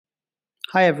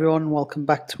Hi everyone, welcome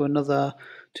back to another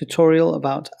tutorial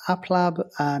about AppLab,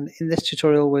 and in this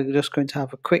tutorial we're just going to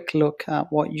have a quick look at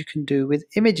what you can do with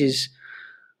images.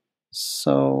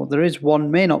 So there is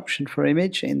one main option for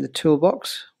image in the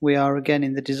toolbox. We are again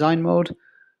in the design mode.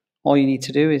 All you need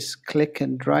to do is click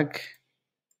and drag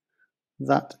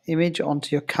that image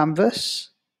onto your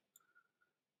canvas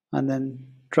and then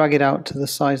drag it out to the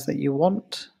size that you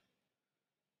want.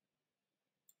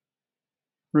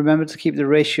 Remember to keep the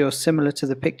ratio similar to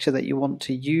the picture that you want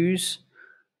to use,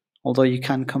 although you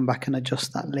can come back and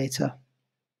adjust that later.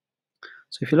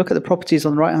 So if you look at the properties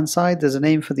on the right hand side, there's a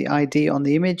name for the ID on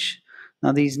the image.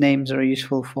 Now these names are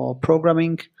useful for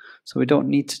programming, so we don't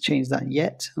need to change that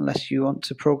yet unless you want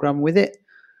to program with it.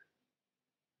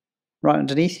 Right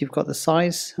underneath you've got the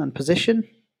size and position,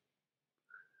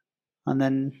 and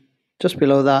then just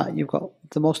below that you've got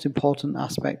the most important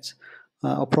aspect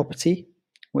or property,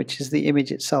 which is the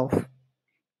image itself.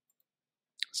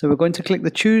 So we're going to click the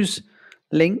choose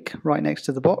link right next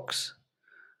to the box,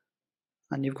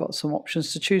 and you've got some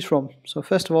options to choose from. So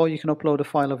first of all, you can upload a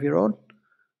file of your own.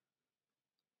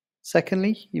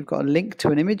 Secondly, you've got a link to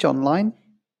an image online.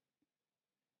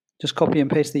 Just copy and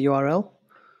paste the URL.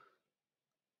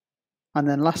 And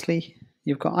then lastly,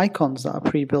 you've got icons that are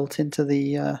pre-built into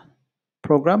the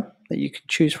program that you can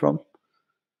choose from.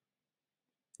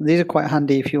 And these are quite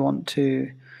handy if you want to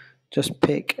just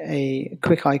pick a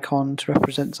quick icon to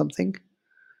represent something.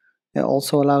 It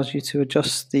also allows you to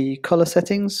adjust the color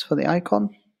settings for the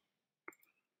icon.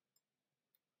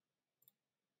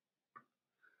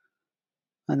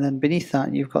 And then beneath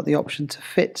that, you've got the option to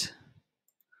fit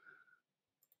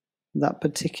that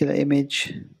particular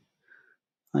image.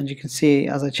 And you can see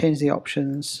as I change the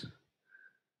options,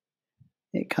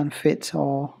 it can fit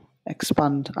or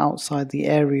expand outside the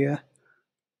area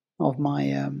of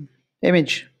my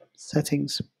image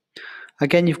settings.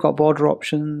 Again, you've got border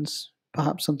options,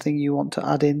 perhaps something you want to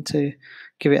add in to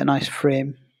give it a nice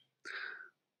frame.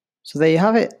 So there you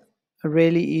have it, a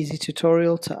really easy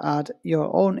tutorial to add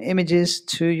your own images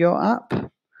to your app.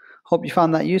 Hope you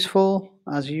found that useful.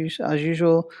 As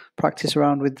usual, practice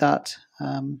around with that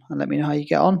and let me know how you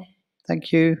get on.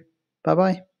 Thank you.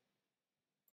 Bye-bye.